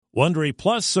Wondery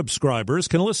Plus subscribers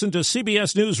can listen to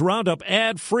CBS News Roundup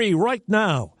ad-free right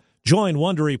now. Join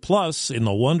Wondery Plus in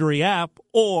the Wondery app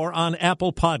or on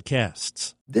Apple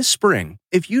Podcasts. This spring,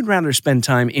 if you'd rather spend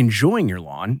time enjoying your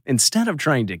lawn instead of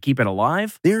trying to keep it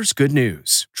alive, there's good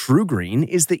news. True Green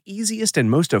is the easiest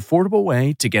and most affordable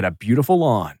way to get a beautiful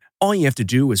lawn. All you have to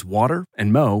do is water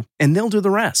and mow, and they'll do the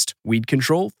rest. Weed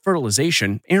control,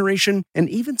 fertilization, aeration, and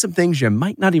even some things you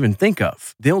might not even think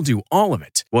of. They'll do all of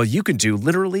it, while you can do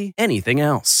literally anything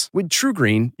else. With True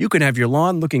Green, you can have your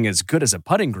lawn looking as good as a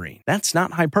putting green. That's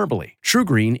not hyperbole. True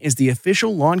Green is the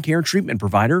official lawn care treatment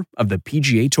provider of the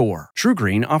PGA Tour. True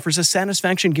Green offers a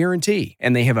satisfaction guarantee,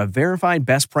 and they have a verified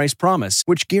best price promise,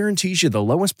 which guarantees you the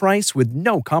lowest price with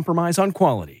no compromise on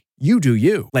quality. You do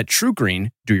you. Let True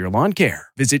Green do your lawn care.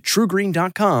 Visit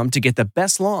TrueGreen.com to get the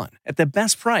best lawn at the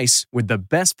best price with the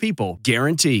best people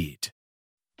guaranteed.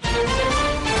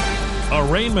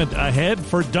 Arraignment ahead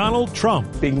for Donald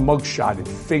Trump. Being mugshotted,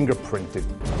 fingerprinted.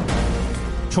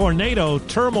 Tornado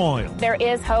turmoil. There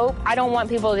is hope. I don't want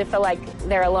people to feel like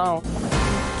they're alone.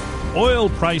 Oil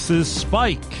prices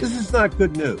spike. This is not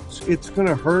good news. It's going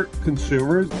to hurt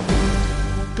consumers.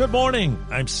 Good morning.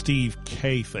 I'm Steve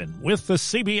Kathan with the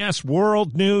CBS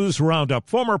World News Roundup.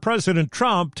 Former President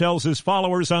Trump tells his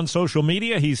followers on social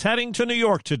media he's heading to New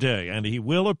York today, and he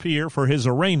will appear for his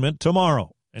arraignment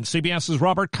tomorrow. And CBS's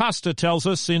Robert Costa tells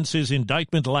us since his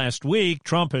indictment last week,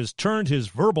 Trump has turned his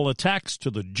verbal attacks to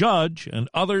the judge and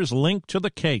others linked to the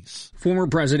case. Former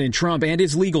President Trump and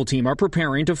his legal team are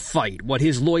preparing to fight what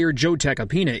his lawyer Joe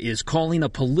Tacopina is calling a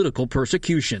political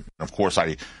persecution. Of course,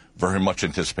 I very much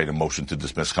anticipate a motion to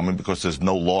dismiss coming because there's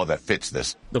no law that fits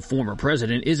this. The former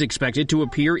president is expected to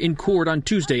appear in court on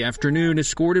Tuesday afternoon,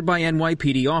 escorted by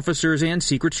NYPD officers and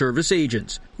Secret Service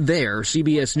agents. There,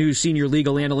 CBS News senior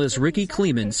legal analyst Ricky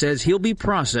Kleeman says he'll be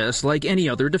processed like any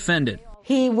other defendant.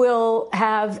 He will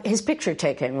have his picture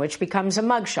taken, which becomes a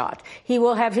mugshot. He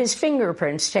will have his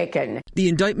fingerprints taken. The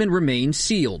indictment remains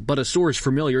sealed, but a source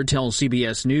familiar tells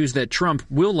CBS News that Trump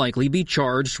will likely be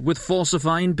charged with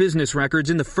falsifying business records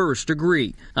in the first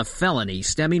degree, a felony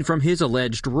stemming from his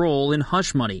alleged role in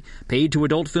hush money paid to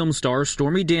adult film star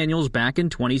Stormy Daniels back in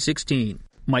 2016.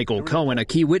 Michael Cohen, a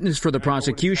key witness for the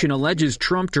prosecution, alleges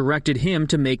Trump directed him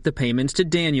to make the payments to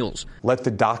Daniels. Let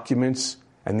the documents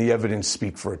and the evidence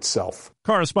speak for itself.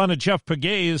 Correspondent Jeff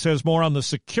Pegues has more on the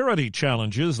security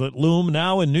challenges that loom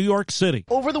now in New York City.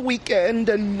 Over the weekend,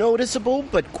 a noticeable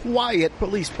but quiet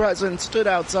police presence stood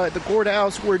outside the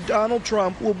courthouse where Donald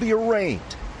Trump will be arraigned.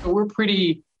 We're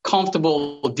pretty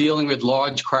comfortable dealing with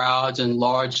large crowds and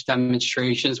large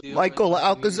demonstrations. Michael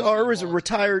Alcazar is a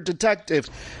retired detective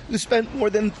who spent more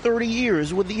than 30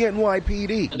 years with the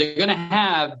NYPD. They're going to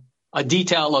have a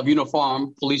detail of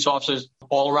uniformed police officers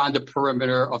all around the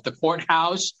perimeter of the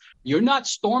courthouse. You're not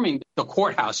storming the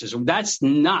courthouses. That's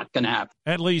not going to happen.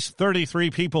 At least 33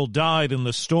 people died in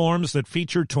the storms that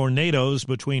featured tornadoes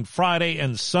between Friday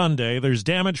and Sunday. There's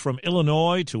damage from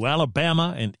Illinois to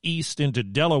Alabama and east into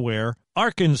Delaware.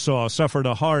 Arkansas suffered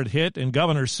a hard hit, and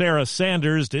Governor Sarah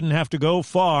Sanders didn't have to go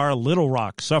far. Little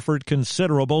Rock suffered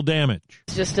considerable damage.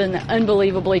 It's just an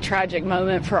unbelievably tragic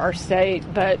moment for our state,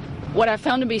 but what I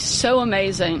found to be so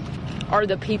amazing are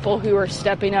the people who are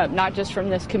stepping up, not just from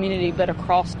this community, but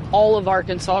across all of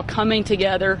Arkansas, coming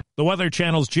together. The Weather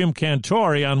Channel's Jim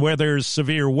Cantori on where there's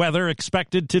severe weather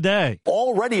expected today.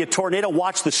 Already a tornado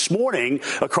watch this morning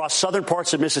across southern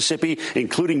parts of Mississippi,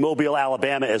 including Mobile,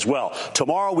 Alabama as well.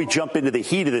 Tomorrow we jump into the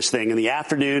heat of this thing in the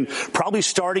afternoon, probably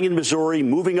starting in Missouri,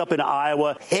 moving up into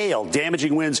Iowa, hail,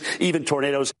 damaging winds, even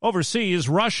tornadoes. Overseas,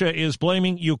 Russia is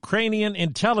blaming Ukrainian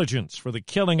intelligence for the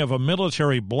killing of a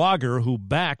military blogger who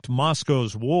backed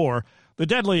Moscow's war. The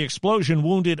deadly explosion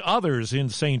wounded others in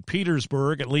St.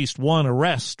 Petersburg. At least one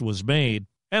arrest was made.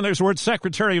 And there's word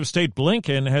Secretary of State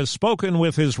Blinken has spoken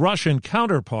with his Russian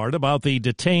counterpart about the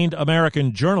detained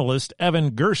American journalist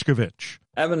Evan Gershkovich.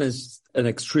 Evan is an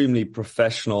extremely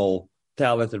professional,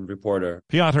 talented reporter.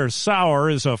 Piotr Sauer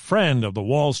is a friend of the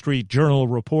Wall Street Journal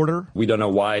reporter. We don't know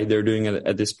why they're doing it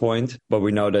at this point, but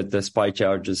we know that the spy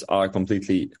charges are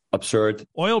completely absurd.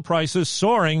 Oil prices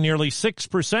soaring nearly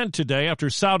 6% today after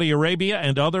Saudi Arabia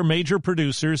and other major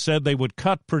producers said they would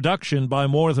cut production by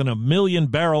more than 1 million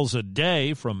barrels a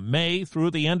day from May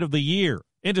through the end of the year.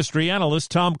 Industry analyst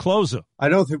Tom Kloza. I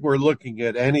don't think we're looking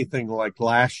at anything like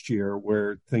last year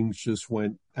where things just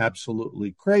went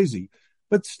absolutely crazy.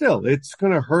 But still, it's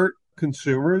going to hurt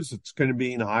consumers. It's going to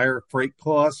mean higher freight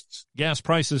costs. Gas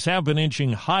prices have been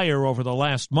inching higher over the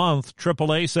last month.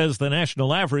 AAA says the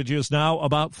national average is now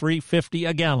about $3.50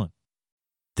 a gallon.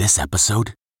 This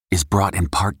episode is brought in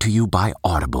part to you by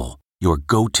Audible, your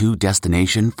go-to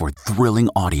destination for thrilling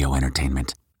audio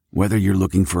entertainment. Whether you're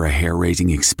looking for a hair-raising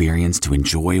experience to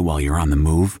enjoy while you're on the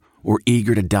move or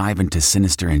eager to dive into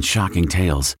sinister and shocking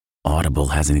tales, Audible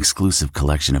has an exclusive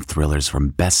collection of thrillers from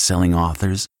best-selling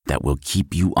authors that will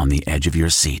keep you on the edge of your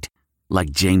seat.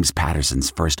 Like James Patterson's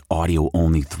first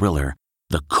audio-only thriller,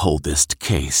 The Coldest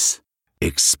Case.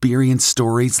 Experience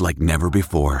stories like never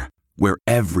before, where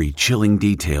every chilling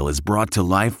detail is brought to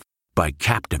life by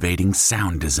captivating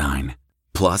sound design.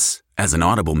 Plus, as an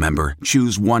Audible member,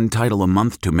 choose one title a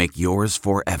month to make yours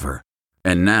forever.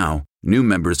 And now, new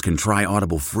members can try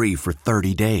Audible free for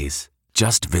 30 days.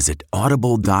 Just visit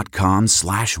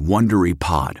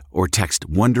audible.com/WonderyPod or text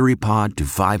WonderyPod to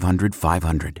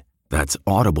 500-500. That's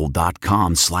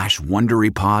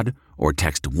audible.com/WonderyPod or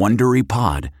text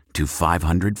WonderyPod to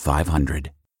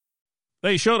 500-500.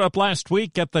 They showed up last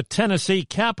week at the Tennessee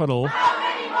Capitol,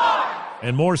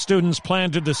 and more students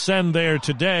plan to descend there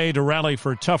today to rally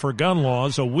for tougher gun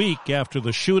laws a week after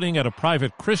the shooting at a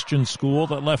private Christian school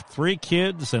that left 3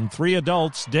 kids and 3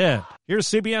 adults dead. Here's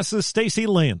CBS's Stacey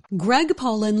Lynn. Greg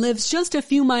Pollan lives just a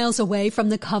few miles away from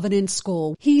the Covenant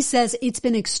School. He says it's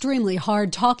been extremely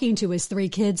hard talking to his 3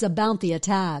 kids about the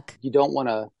attack. You don't want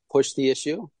to push the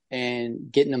issue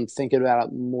and getting them thinking about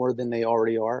it more than they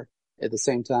already are. At the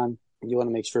same time, you want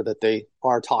to make sure that they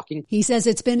are talking. He says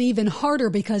it's been even harder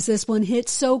because this one hit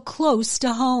so close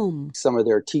to home. Some of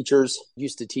their teachers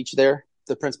used to teach there.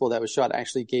 The principal that was shot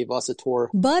actually gave us a tour.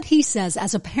 But he says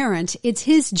as a parent, it's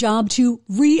his job to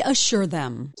reassure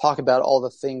them. Talk about all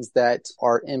the things that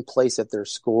are in place at their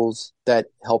schools that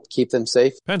help keep them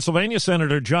safe. Pennsylvania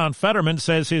Senator John Fetterman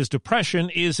says his depression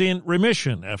is in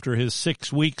remission after his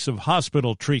 6 weeks of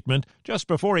hospital treatment. Just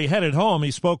before he headed home,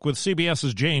 he spoke with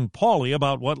CBS's Jane Pauley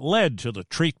about what led to the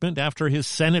treatment after his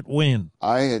Senate win.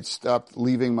 I had stopped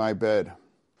leaving my bed.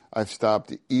 I've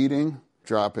stopped eating,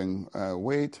 dropping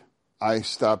weight. I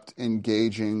stopped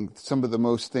engaging some of the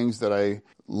most things that I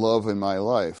love in my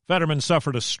life. Fetterman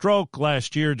suffered a stroke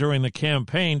last year during the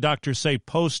campaign. Doctors say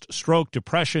post-stroke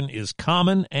depression is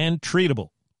common and treatable.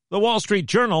 The Wall Street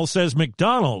Journal says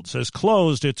McDonald's has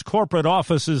closed its corporate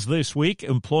offices this week.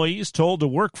 Employees told to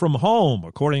work from home,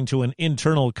 according to an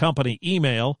internal company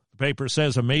email. The paper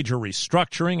says a major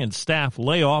restructuring and staff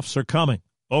layoffs are coming.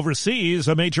 Overseas,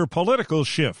 a major political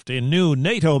shift in new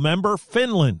NATO member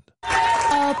Finland.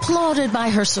 Applauded by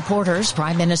her supporters,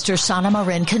 Prime Minister Sanna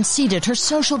Marin conceded her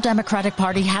Social Democratic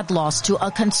Party had lost to a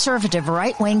conservative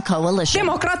right-wing coalition.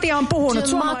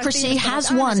 Democracy has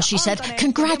won, she said,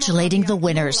 congratulating the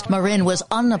winners. Marin was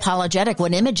unapologetic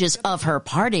when images of her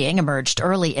partying emerged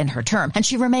early in her term, and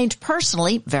she remained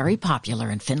personally very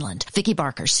popular in Finland. Vicky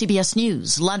Barker, CBS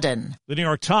News, London. The New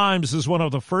York Times is one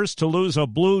of the first to lose a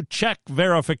blue check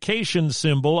verification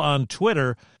symbol on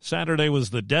Twitter. Saturday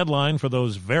was the deadline for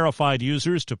those verified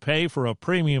users to pay for a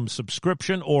premium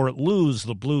subscription or lose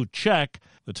the blue check.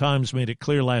 The Times made it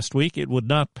clear last week it would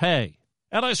not pay.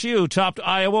 LSU topped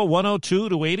Iowa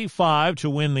 102-85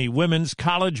 to win the women's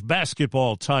college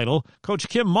basketball title. Coach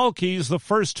Kim Mulkey is the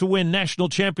first to win national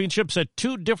championships at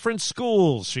 2 different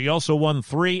schools. She also won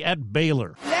 3 at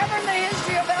Baylor. Never in the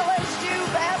history of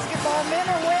LSU basketball, men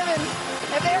or women,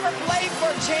 have ever played for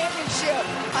a championship.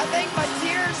 I think my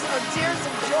tears are tears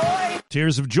of joy.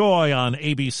 Tears of Joy on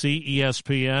ABC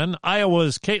ESPN.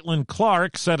 Iowa's Caitlin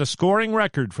Clark set a scoring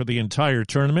record for the entire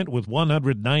tournament with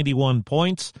 191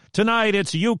 points. Tonight,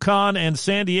 it's UConn and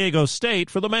San Diego State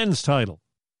for the men's title.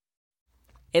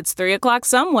 It's 3 o'clock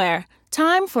somewhere.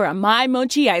 Time for a My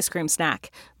Mochi ice cream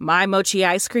snack. My Mochi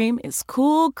ice cream is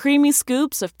cool, creamy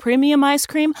scoops of premium ice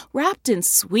cream wrapped in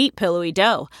sweet, pillowy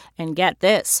dough. And get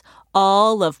this,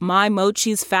 all of My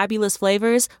Mochi's fabulous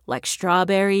flavors, like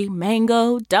strawberry,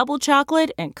 mango, double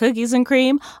chocolate, and cookies and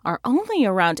cream, are only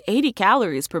around 80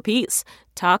 calories per piece.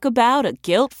 Talk about a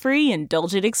guilt-free,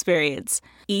 indulgent experience.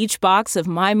 Each box of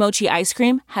My Mochi ice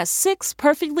cream has 6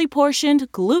 perfectly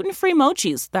portioned, gluten-free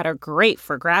mochis that are great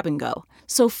for grab and go.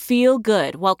 So feel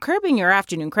good while curbing your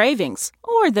afternoon cravings,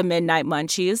 or the midnight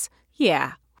munchies.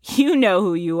 Yeah, you know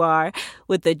who you are,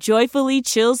 with the joyfully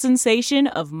chill sensation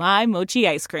of My Mochi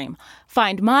ice cream.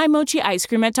 Find My Mochi ice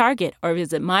cream at Target or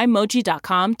visit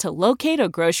MyMochi.com to locate a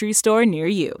grocery store near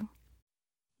you.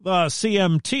 The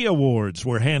CMT Awards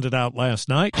were handed out last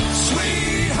night.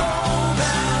 Sweet Home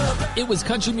Alabama. It was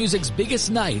country music's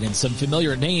biggest night, and some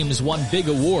familiar names won big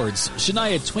awards.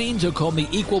 Shania Twain took home the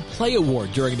Equal Play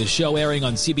Award during the show airing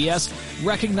on CBS,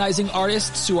 recognizing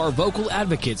artists who are vocal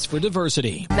advocates for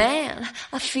diversity. Man,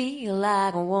 I feel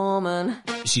like a woman.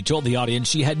 She told the audience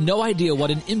she had no idea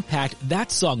what an impact that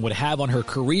song would have on her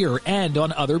career and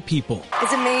on other people.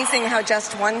 It's amazing how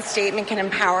just one statement can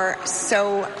empower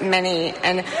so many.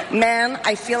 And Man,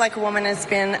 I feel like a woman has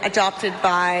been adopted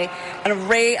by an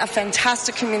array of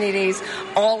fantastic communities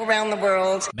all around the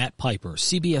world. Matt Piper,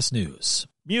 CBS News.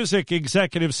 Music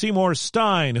executive Seymour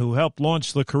Stein, who helped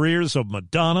launch the careers of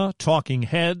Madonna, Talking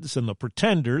Heads, and The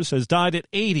Pretenders, has died at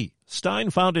 80.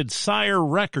 Stein founded Sire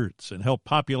Records and helped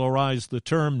popularize the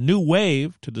term New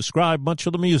Wave to describe much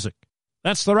of the music.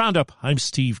 That's the Roundup. I'm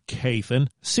Steve Kathan,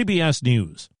 CBS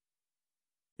News.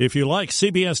 If you like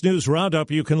CBS News Roundup,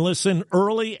 you can listen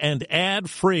early and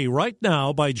ad-free right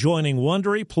now by joining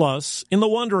Wondery Plus in the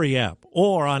Wondery app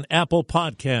or on Apple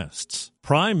Podcasts.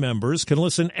 Prime members can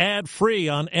listen ad-free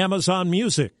on Amazon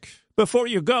Music. Before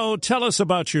you go, tell us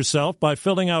about yourself by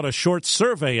filling out a short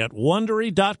survey at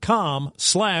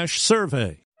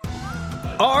Wondery.com/survey.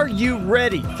 Are you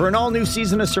ready for an all-new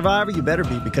season of Survivor? You better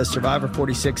be, because Survivor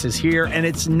 46 is here, and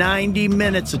it's 90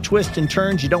 minutes of twists and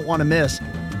turns you don't want to miss.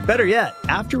 Better yet,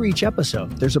 after each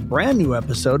episode, there's a brand new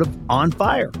episode of On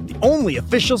Fire, the only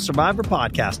official Survivor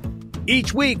podcast.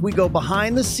 Each week, we go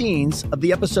behind the scenes of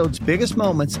the episode's biggest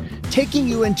moments, taking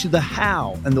you into the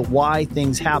how and the why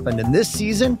things happened. And this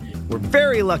season, we're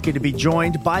very lucky to be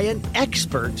joined by an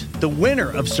expert, the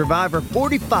winner of Survivor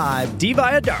 45, Diva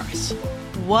Adaris.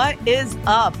 What is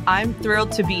up? I'm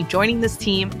thrilled to be joining this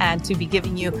team and to be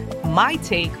giving you my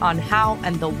take on how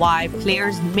and the why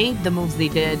players made the moves they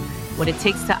did, what it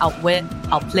takes to outwit,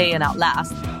 outplay, and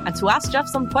outlast, and to ask Jeff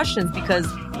some questions, because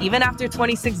even after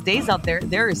 26 days out there,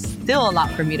 there is still a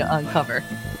lot for me to uncover.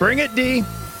 Bring it, D.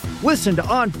 Listen to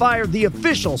On Fire, the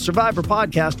official Survivor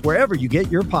podcast, wherever you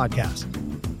get your podcasts.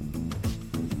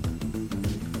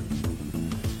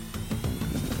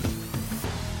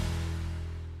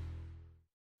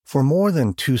 For more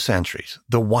than 2 centuries,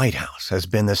 the White House has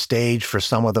been the stage for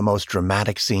some of the most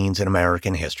dramatic scenes in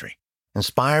American history.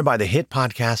 Inspired by the hit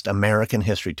podcast American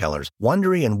History Tellers,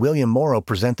 Wondery and William Morrow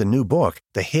present the new book,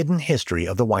 The Hidden History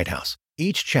of the White House.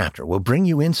 Each chapter will bring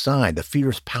you inside the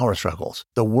fierce power struggles,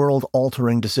 the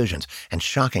world-altering decisions, and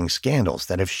shocking scandals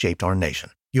that have shaped our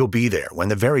nation. You'll be there when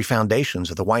the very foundations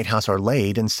of the White House are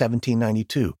laid in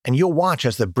 1792, and you'll watch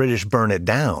as the British burn it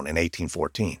down in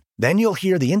 1814. Then you'll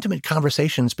hear the intimate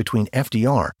conversations between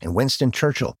FDR and Winston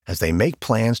Churchill as they make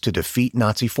plans to defeat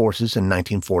Nazi forces in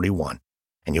 1941.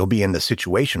 And you'll be in the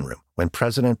Situation Room when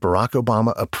President Barack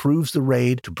Obama approves the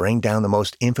raid to bring down the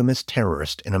most infamous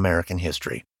terrorist in American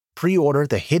history. Pre-order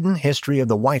The Hidden History of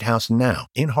the White House now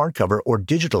in hardcover or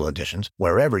digital editions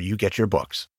wherever you get your books.